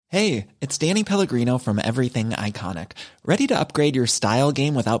Hey, it's Danny Pellegrino from Everything Iconic. Ready to upgrade your style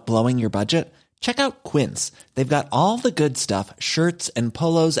game without blowing your budget? Check out Quince. They've got all the good stuff, shirts and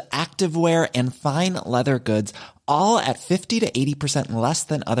polos, activewear, and fine leather goods, all at 50 to 80% less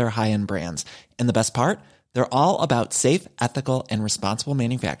than other high-end brands. And the best part? They're all about safe, ethical, and responsible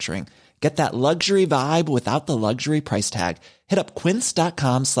manufacturing. Get that luxury vibe without the luxury price tag. Hit up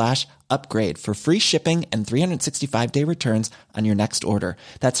quince.com/upgrade for free shipping and 365-day returns on your next order.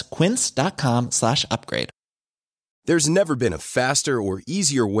 That's quince.com/upgrade. There's never been a faster or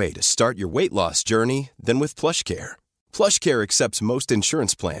easier way to start your weight loss journey than with PlushCare. PlushCare accepts most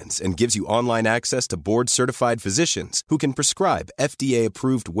insurance plans and gives you online access to board-certified physicians who can prescribe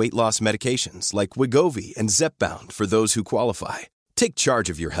FDA-approved weight loss medications like Wegovy and Zepbound for those who qualify. Take charge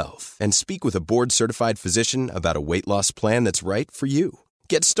of your health and speak with a board-certified physician about a weight loss plan that's right for you.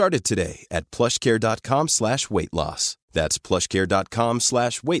 Get started today at plushcare.com/weight loss. That's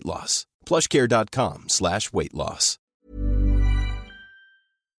plushcare.com/weight loss. plushcare.com/weight loss.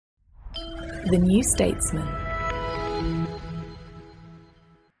 The New Statesman.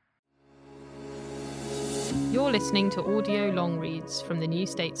 You're listening to audio long reads from The New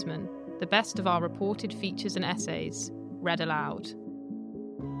Statesman, the best of our reported features and essays, read aloud.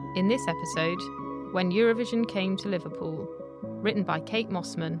 In this episode, When Eurovision Came to Liverpool, written by Kate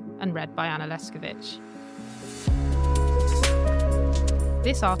Mossman and read by Anna Leskovich.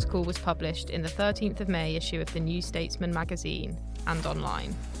 This article was published in the 13th of May issue of The New Statesman magazine and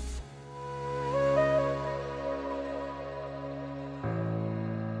online.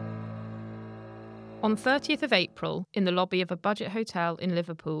 On 30th of April, in the lobby of a budget hotel in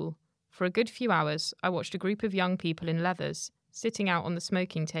Liverpool, for a good few hours, I watched a group of young people in leathers sitting out on the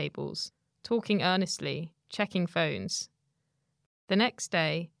smoking tables, talking earnestly, checking phones. The next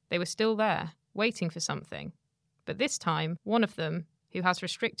day, they were still there, waiting for something. But this time, one of them, who has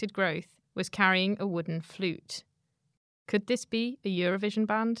restricted growth, was carrying a wooden flute. Could this be a Eurovision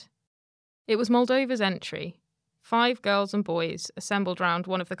band? It was Moldova's entry. 5 girls and boys assembled round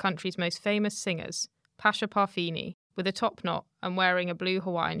one of the country's most famous singers, Pasha Parfini, with a top knot and wearing a blue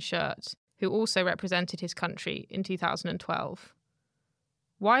Hawaiian shirt, who also represented his country in 2012.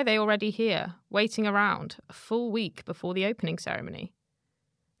 Why are they already here, waiting around, a full week before the opening ceremony?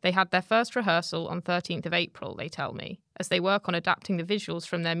 They had their first rehearsal on 13th of April, they tell me, as they work on adapting the visuals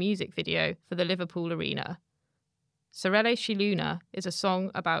from their music video for the Liverpool Arena. Sorelle Shiluna is a song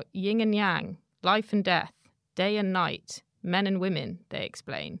about yin and yang, life and death, day and night, men and women, they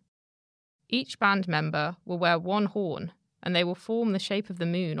explain. Each band member will wear one horn, and they will form the shape of the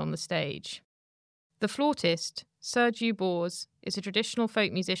moon on the stage. The flautist, Sergiu Bors, is a traditional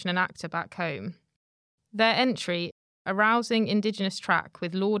folk musician and actor back home. Their entry, a rousing indigenous track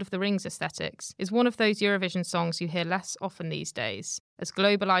with Lord of the Rings aesthetics, is one of those Eurovision songs you hear less often these days, as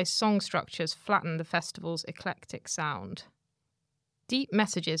globalised song structures flatten the festival's eclectic sound. Deep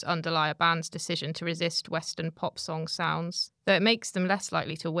messages underlie a band's decision to resist Western pop song sounds, though it makes them less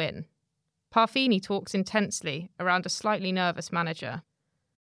likely to win. Parfini talks intensely around a slightly nervous manager.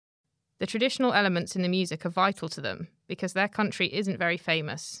 The traditional elements in the music are vital to them because their country isn't very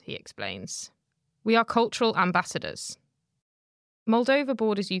famous, he explains. We are cultural ambassadors. Moldova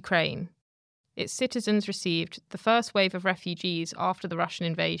borders Ukraine. Its citizens received the first wave of refugees after the Russian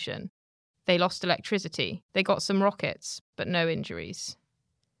invasion. They lost electricity, they got some rockets, but no injuries.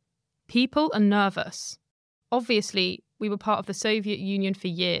 People are nervous. Obviously, we were part of the Soviet Union for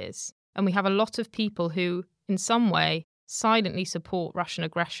years, and we have a lot of people who, in some way, silently support Russian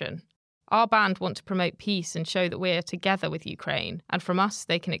aggression. Our band want to promote peace and show that we're together with Ukraine, and from us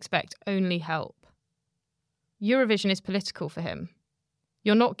they can expect only help. Eurovision is political for him.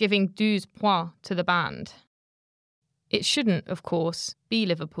 You're not giving 12 points to the band. It shouldn't, of course, be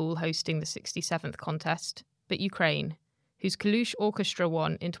Liverpool hosting the 67th contest, but Ukraine, whose Kalush Orchestra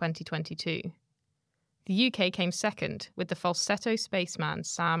won in 2022. The UK came second with the falsetto spaceman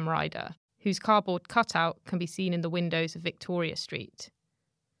Sam Ryder, whose cardboard cutout can be seen in the windows of Victoria Street.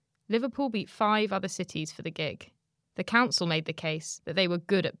 Liverpool beat 5 other cities for the gig. The council made the case that they were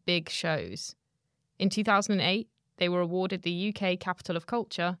good at big shows. In 2008, they were awarded the UK Capital of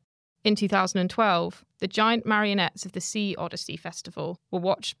Culture. In 2012, the giant marionettes of the Sea Odyssey Festival were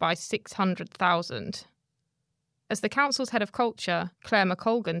watched by 600,000. As the council's head of culture, Claire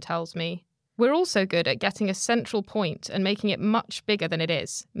McColgan, tells me, we're also good at getting a central point and making it much bigger than it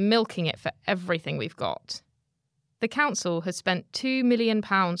is, milking it for everything we've got. The council has spent £2 million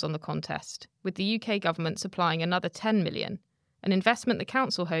on the contest, with the UK government supplying another £10 million, an investment the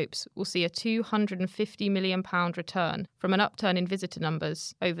council hopes will see a £250 million return from an upturn in visitor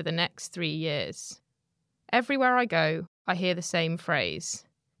numbers over the next 3 years. Everywhere I go, I hear the same phrase.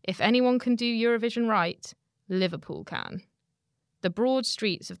 If anyone can do Eurovision right, Liverpool can. The broad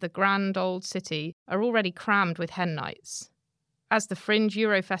streets of the grand old city are already crammed with hen nights. As the Fringe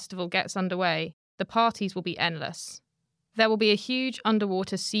Euro Festival gets underway, the parties will be endless. There will be a huge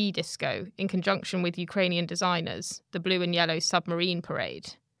underwater sea disco in conjunction with Ukrainian designers, the Blue and Yellow Submarine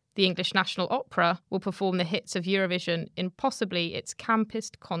Parade. The English National Opera will perform the hits of Eurovision in possibly its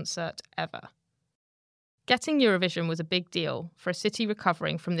campest concert ever. Getting Eurovision was a big deal for a city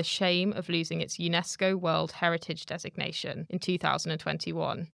recovering from the shame of losing its UNESCO World Heritage designation in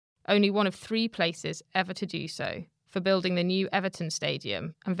 2021, only one of 3 places ever to do so, for building the new Everton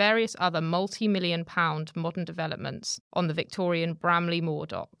Stadium and various other multi-million-pound modern developments on the Victorian Bramley Moor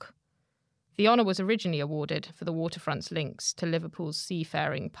dock. The honour was originally awarded for the waterfront's links to Liverpool's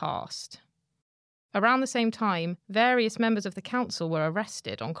seafaring past. Around the same time, various members of the council were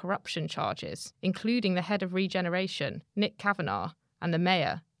arrested on corruption charges, including the head of Regeneration, Nick Kavanagh, and the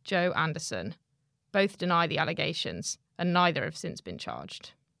mayor, Joe Anderson. Both deny the allegations, and neither have since been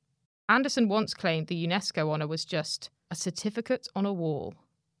charged. Anderson once claimed the UNESCO honour was just a certificate on a wall.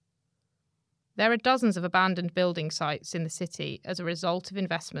 There are dozens of abandoned building sites in the city as a result of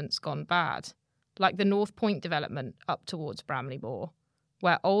investments gone bad, like the North Point development up towards Bramley Moor,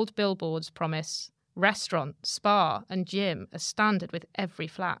 where old billboards promise restaurant, spa and gym are standard with every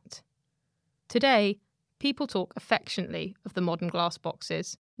flat. Today, people talk affectionately of the modern glass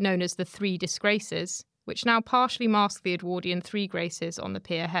boxes, known as the 3 disgraces, which now partially mask the Edwardian 3 graces on the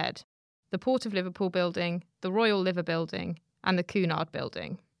pier head: the Port of Liverpool building, the Royal Liver building, and the Cunard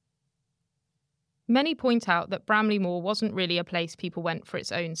building. Many point out that Bramley Moor wasn't really a place people went for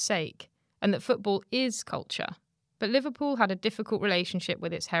its own sake, and that football is culture. But Liverpool had a difficult relationship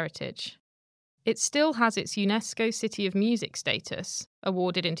with its heritage. It still has its UNESCO City of Music status,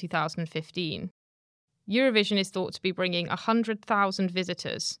 awarded in 2015. Eurovision is thought to be bringing 100,000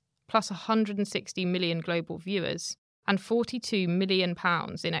 visitors, plus 160 million global viewers, and £42 million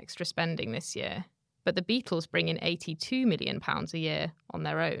in extra spending this year. But the Beatles bring in £82 million a year on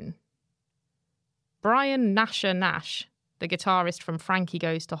their own. Brian Nasher Nash, the guitarist from Frankie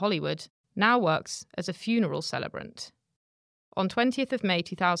Goes to Hollywood, now works as a funeral celebrant. On 20th of May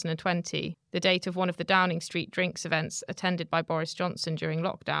 2020, the date of one of the Downing Street drinks events attended by Boris Johnson during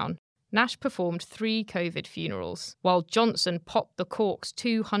lockdown, Nash performed 3 COVID funerals, while Johnson popped the corks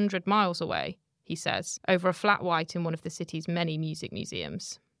 200 miles away, he says, over a flat white in one of the city's many music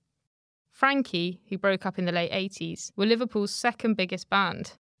museums. Frankie, who broke up in the late 80s, were Liverpool's second biggest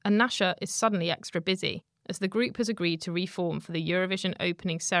band, and Nasher is suddenly extra busy, as the group has agreed to reform for the Eurovision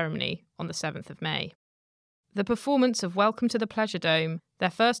opening ceremony on the 7th of May. The performance of Welcome to the Pleasure Dome, their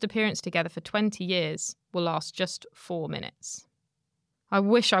first appearance together for 20 years, will last just 4 minutes. I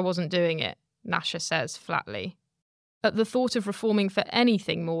wish I wasn't doing it, Nasher says flatly. At the thought of reforming for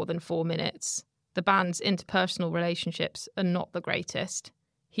anything more than 4 minutes, the band's interpersonal relationships are not the greatest.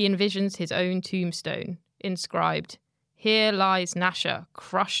 He envisions his own tombstone, inscribed, "Here lies Nasher,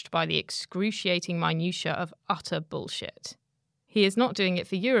 crushed by the excruciating minutiae of utter bullshit." He is not doing it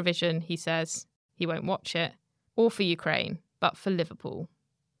for Eurovision, he says. He won't watch it. Or for Ukraine, but for Liverpool.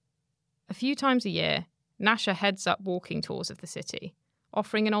 A few times a year, Nasher heads up walking tours of the city,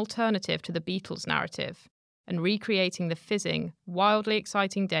 offering an alternative to the Beatles narrative and recreating the fizzing, wildly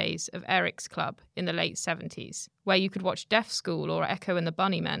exciting days of Eric's Club in the late 70s, where you could watch Deaf School or Echo and the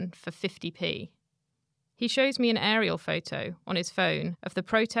Bunnymen for 50p. He shows me an aerial photo on his phone of the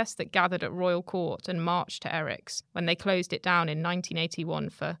protests that gathered at Royal Court and marched to Eric's when they closed it down in 1981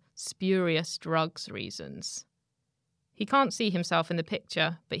 for spurious drugs reasons. He can't see himself in the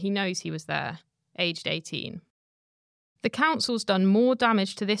picture, but he knows he was there, aged 18. The council's done more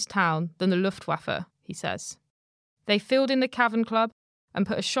damage to this town than the Luftwaffe, he says. They filled in the Cavern Club and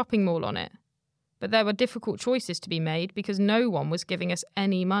put a shopping mall on it. But there were difficult choices to be made because no one was giving us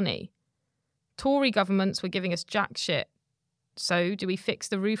any money. Tory governments were giving us jack shit. So, do we fix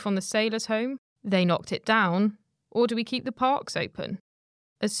the roof on the Sailors' Home? They knocked it down. Or do we keep the parks open?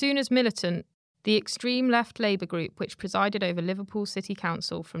 As soon as Militant, the extreme left Labour group which presided over Liverpool City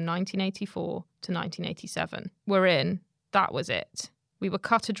Council from 1984 to 1987, were in, that was it. We were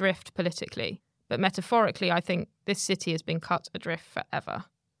cut adrift politically. But metaphorically, I think this city has been cut adrift forever.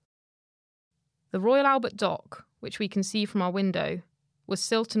 The Royal Albert Dock, which we can see from our window, was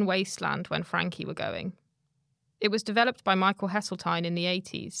silt and wasteland when Frankie were going. It was developed by Michael Heseltine in the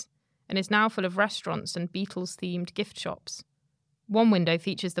 80s and is now full of restaurants and Beatles-themed gift shops. One window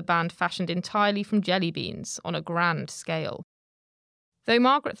features the band fashioned entirely from jelly beans on a grand scale. Though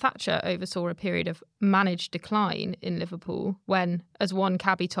Margaret Thatcher oversaw a period of managed decline in Liverpool when, as one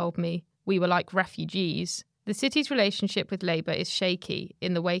cabbie told me, we were like refugees, The city's relationship with Labour is shaky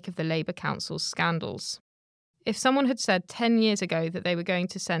in the wake of the Labour Council's scandals. If someone had said 10 years ago that they were going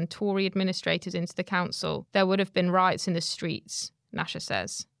to send Tory administrators into the council, there would have been riots in the streets, Nasha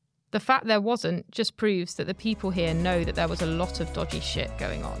says. The fact there wasn't just proves that the people here know that there was a lot of dodgy shit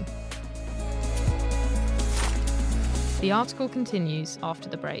going on. The article continues after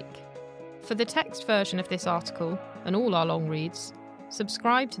the break. For the text version of this article, and all our long reads,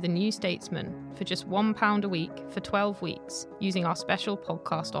 subscribe to The New Statesman for just £1 a week for 12 weeks using our special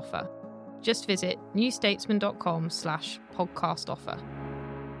podcast offer. Just visit newstatesman.com/podcast offer.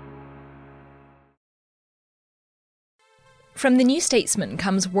 From The New Statesman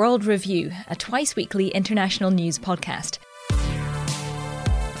comes World Review, a twice-weekly international news podcast.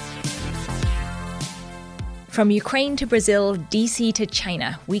 From Ukraine to Brazil, DC to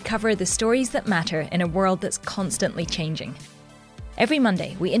China, we cover the stories that matter in a world that's constantly changing. Every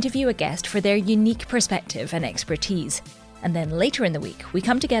Monday, we interview a guest for their unique perspective and expertise. And then later in the week, we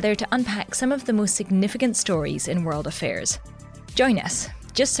come together to unpack some of the most significant stories in world affairs. Join us.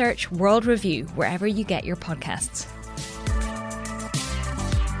 Just search World Review wherever you get your podcasts.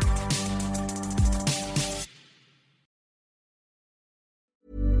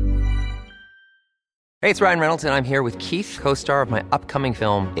 Hey, it's Ryan Reynolds, and I'm here with Keith, co-star of my upcoming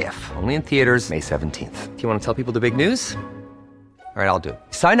film, If, only in theaters May 17th. Do you want to tell people the big news? All right, I'll do it.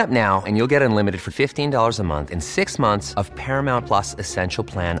 Sign up now and you'll get unlimited for $15 a month and 6 months of Paramount Plus Essential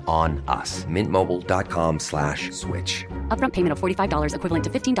Plan on us. MintMobile.com/switch. Upfront payment of $45 equivalent to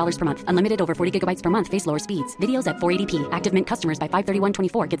 $15 per month. Unlimited over 40 gigabytes per month. Face lower speeds. Videos at 480p. Active Mint customers by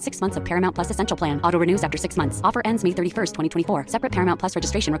 531.24 get 6 months of Paramount Plus Essential Plan. Auto renews after 6 months. Offer ends May 31st, 2024. Separate Paramount Plus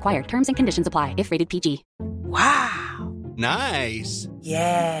registration required. Terms and conditions apply if rated PG. Wow. Nice.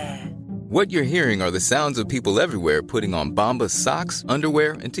 Yeah. What you're hearing are the sounds of people everywhere putting on Bombas socks,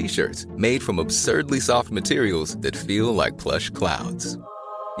 underwear, and T-shirts made from absurdly soft materials that feel like plush clouds.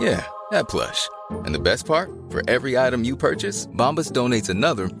 Yeah, that plush. And the best part? For every item you purchase, Bombas donates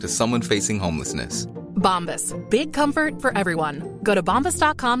another to someone facing homelessness. Bombas. Big comfort for everyone. Go to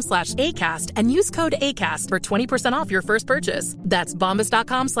bombas.com/ACAST and use code ACAST for 20% off your first purchase. That's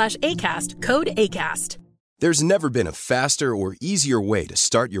bombas.com/ACAST. Code ACAST. There's never been a faster or easier way to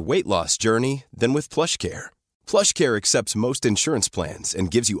start your weight loss journey than with PlushCare. PlushCare accepts most insurance plans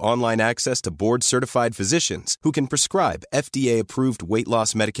and gives you online access to board-certified physicians who can prescribe FDA-approved weight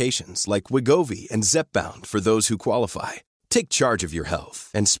loss medications like Wegovy and Zepbound for those who qualify. Take charge of your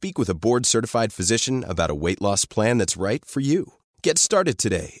health and speak with a board-certified physician about a weight loss plan that's right for you. Get started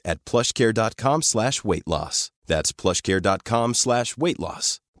today at plushcare.com/weight loss. That's plushcare.com/weight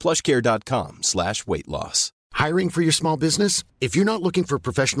loss. plushcare.com/weight loss. Hiring for your small business? If you're not looking for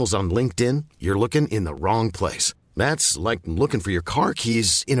professionals on LinkedIn, you're looking in the wrong place. That's like looking for your car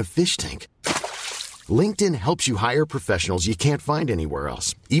keys in a fish tank. LinkedIn helps you hire professionals you can't find anywhere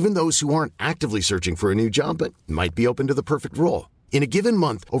else, even those who aren't actively searching for a new job but might be open to the perfect role. In a given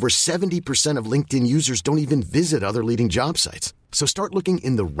month, over 70% of LinkedIn users don't even visit other leading job sites. So start looking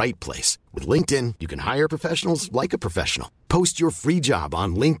in the right place. With LinkedIn, you can hire professionals like a professional. Post your free job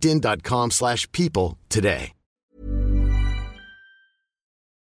on linkedin.com/people today.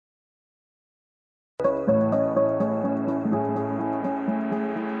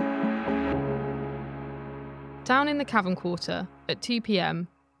 Down in the Cavern Quarter, at 2 p.m,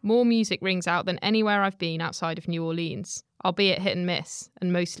 more music rings out than anywhere I've been outside of New Orleans, albeit hit and miss,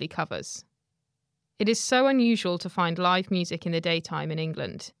 and mostly covers. It is so unusual to find live music in the daytime in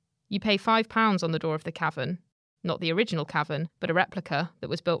England. You pay £5 on the door of the Cavern, not the original Cavern, but a replica that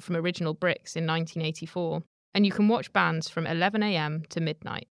was built from original bricks in 1984, and you can watch bands from 11 a.m. to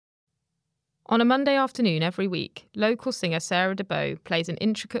midnight. On a Monday afternoon every week, local singer Sarah DeBow plays an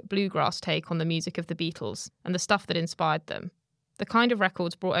intricate bluegrass take on the music of the Beatles and the stuff that inspired them, the kind of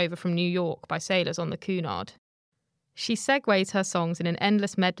records brought over from New York by sailors on the Cunard. She segues her songs in an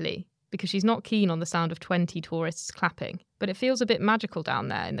endless medley because she's not keen on the sound of 20 tourists clapping, but it feels a bit magical down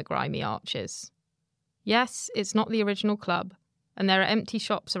there in the grimy arches. Yes, it's not the original club, and there are empty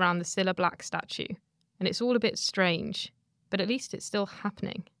shops around the Cilla Black statue, and it's all a bit strange, but at least it's still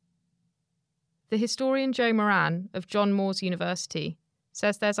happening. The historian Joe Moran of John Moores University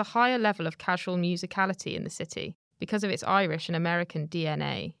says there's a higher level of casual musicality in the city because of its Irish and American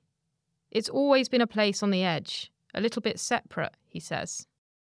DNA. It's always been a place on the edge, a little bit separate, he says.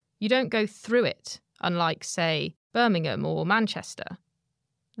 You don't go through it, unlike, say, Birmingham or Manchester.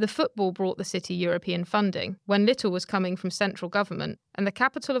 The football brought the city European funding when little was coming from central government, and the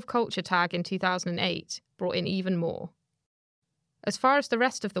Capital of Culture tag in 2008 brought in even more. As far as the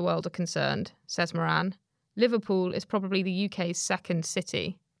rest of the world are concerned, says Moran, Liverpool is probably the UK's second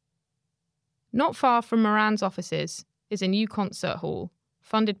city. Not far from Moran's offices is a new concert hall,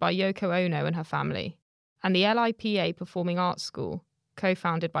 funded by Yoko Ono and her family, and the LIPA Performing Arts School,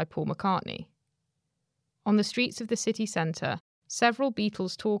 co-founded by Paul McCartney. On the streets of the city centre, several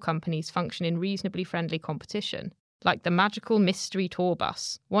Beatles tour companies function in reasonably friendly competition, like the Magical Mystery Tour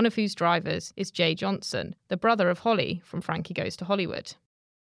Bus, one of whose drivers is Jay Johnson, the brother of Holly from Frankie Goes to Hollywood.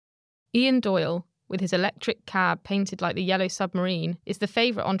 Ian Doyle, with his electric cab painted like the Yellow Submarine, is the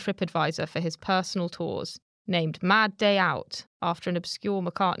favourite on TripAdvisor for his personal tours, named Mad Day Out, after an obscure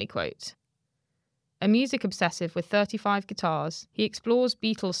McCartney quote. A music obsessive with 35 guitars, he explores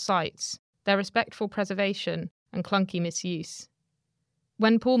Beatles' sites, their respectful preservation and clunky misuse.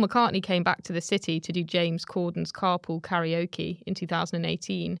 When Paul McCartney came back to the city to do James Corden's Carpool Karaoke in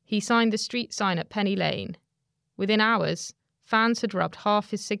 2018, he signed the street sign at Penny Lane. Within hours, fans had rubbed half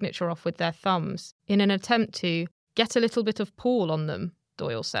his signature off with their thumbs in an attempt to get a little bit of Paul on them,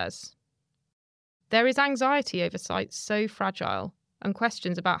 Doyle says. There is anxiety over sites so fragile and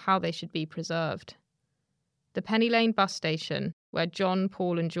questions about how they should be preserved. The Penny Lane bus station, where John,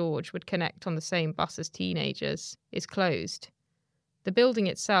 Paul and George would connect on the same bus as teenagers, is closed. The building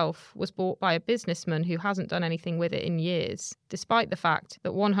itself was bought by a businessman who hasn't done anything with it in years, despite the fact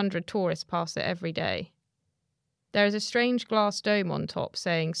that 100 tourists pass it every day. There is a strange glass dome on top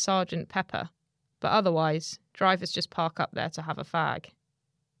saying Sergeant Pepper, but otherwise, drivers just park up there to have a fag.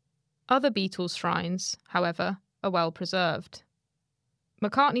 Other Beatles shrines, however, are well preserved.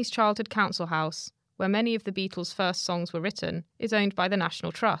 McCartney's childhood council house, where many of the Beatles' first songs were written, is owned by the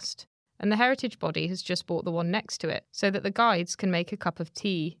National Trust, and the heritage body has just bought the one next to it so that the guides can make a cup of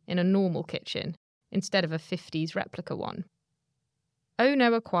tea in a normal kitchen instead of a 50s replica one.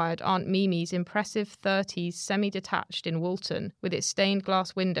 Ono acquired Aunt Mimi's impressive 30s semi-detached in Woolton with its stained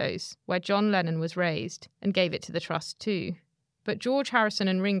glass windows where John Lennon was raised and gave it to the trust too. But George Harrison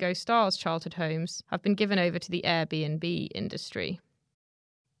and Ringo Starr's childhood homes have been given over to the Airbnb industry.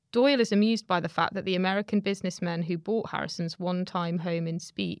 Doyle is amused by the fact that the American businessmen who bought Harrison's one-time home in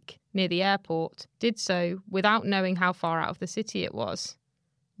Speke, near the airport, did so without knowing how far out of the city it was.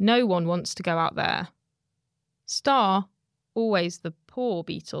 No one wants to go out there. Starr, always the poor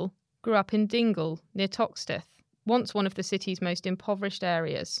Beatle, grew up in Dingle, near Toxteth, once one of the city's most impoverished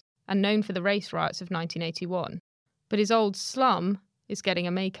areas, and known for the race riots of 1981. But his old slum is getting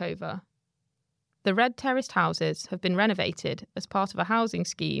a makeover. The red terraced houses have been renovated as part of a housing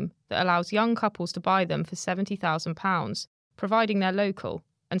scheme that allows young couples to buy them for £70,000, providing they're local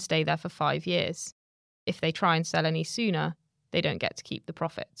and stay there for 5 years. If they try and sell any sooner, they don't get to keep the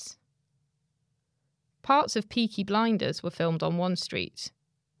profits. Parts of Peaky Blinders were filmed on one street.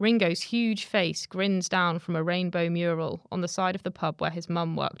 Ringo's huge face grins down from a rainbow mural on the side of the pub where his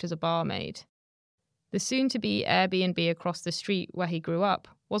mum worked as a barmaid. The soon-to-be Airbnb across the street where he grew up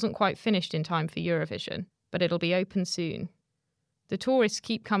wasn't quite finished in time for Eurovision, but it'll be open soon. The tourists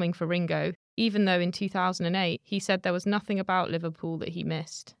keep coming for Ringo, even though in 2008 he said there was nothing about Liverpool that he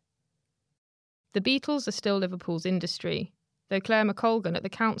missed. The Beatles are still Liverpool's industry, though Claire McColgan at the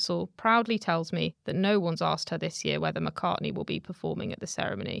council proudly tells me that no one's asked her this year whether McCartney will be performing at the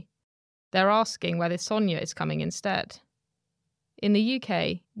ceremony. They're asking whether Sonia is coming instead. In the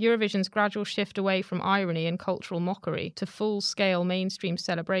UK, Eurovision's gradual shift away from irony and cultural mockery to full-scale mainstream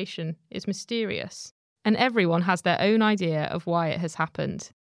celebration is mysterious, and everyone has their own idea of why it has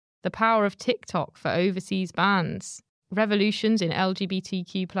happened. The power of TikTok for overseas bans, revolutions in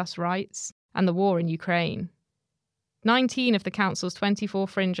LGBTQ+ rights, and the war in Ukraine. 19 of the Council's 24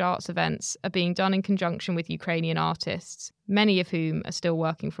 fringe arts events are being done in conjunction with Ukrainian artists, many of whom are still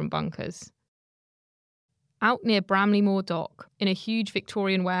working from bunkers. Out near Bramley-Moor Dock, in a huge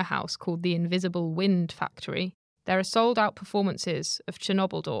Victorian warehouse called the Invisible Wind Factory, there are sold-out performances of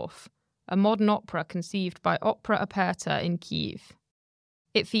Chernobyldorf, a modern opera conceived by Opera Aperta in Kyiv.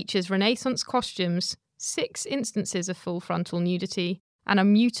 It features Renaissance costumes, 6 instances of full frontal nudity, and a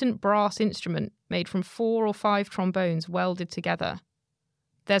mutant brass instrument made from 4 or 5 trombones welded together.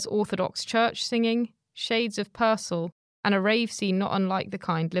 There's Orthodox church singing, shades of Purcell, and a rave scene not unlike the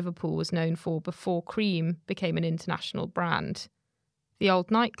kind Liverpool was known for before Cream became an international brand. The old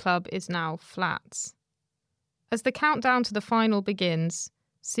nightclub is now flats. As the countdown to the final begins,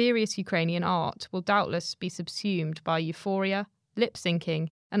 serious Ukrainian art will doubtless be subsumed by euphoria, lip-syncing,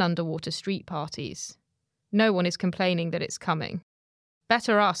 and underwater street parties. No one is complaining that it's coming.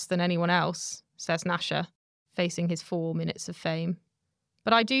 Better us than anyone else, says Nasher, facing his 4 minutes of fame.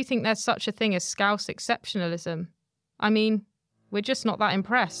 But I do think there's such a thing as Scouse exceptionalism. I mean, we're just not that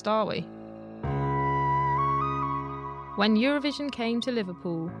impressed, are we? When Eurovision Came to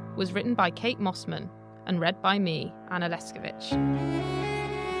Liverpool was written by Kate Mossman and read by me, Anna Leskovich.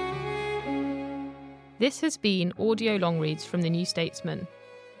 This has been audio long reads from The New Statesman.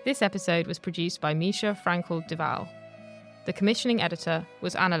 This episode was produced by Misha Frankel-Duval. The commissioning editor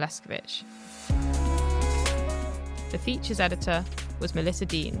was Anna Leskovich. The features editor was Melissa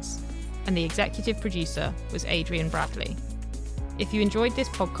Deans, and the executive producer was Adrian Bradley. If you enjoyed this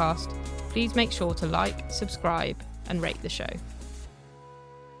podcast, please make sure to like, subscribe, and rate the show.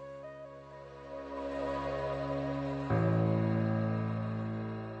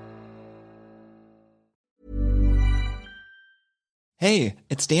 Hey,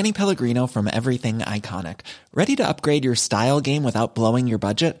 it's Danny Pellegrino from Everything Iconic. Ready to upgrade your style game without blowing your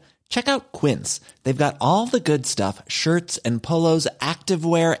budget? Check out Quince. They've got all the good stuff, shirts and polos,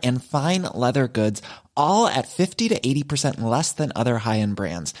 activewear, and fine leather goods, all at 50 to 80% less than other high-end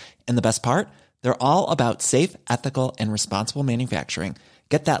brands. And the best part? They're all about safe, ethical, and responsible manufacturing.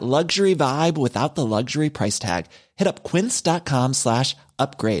 Get that luxury vibe without the luxury price tag. Hit up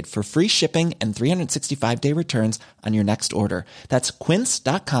quince.com/upgrade for free shipping and 365-day returns on your next order. That's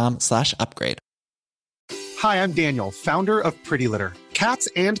quince.com/upgrade. Hi, I'm Daniel, founder of Pretty Litter. Cats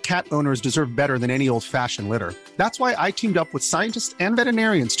and cat owners deserve better than any old-fashioned litter. That's why I teamed up with scientists and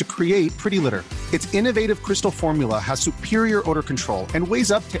veterinarians to create Pretty Litter. Its innovative crystal formula has superior odor control and weighs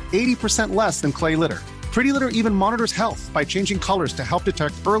up to 80% less than clay litter. Pretty Litter even monitors health by changing colors to help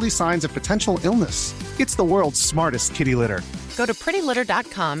detect early signs of potential illness. It's the world's smartest kitty litter. Go to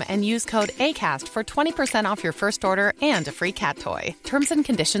prettylitter.com and use code ACAST for 20% off your first order and a free cat toy. Terms and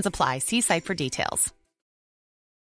conditions apply. See site for details.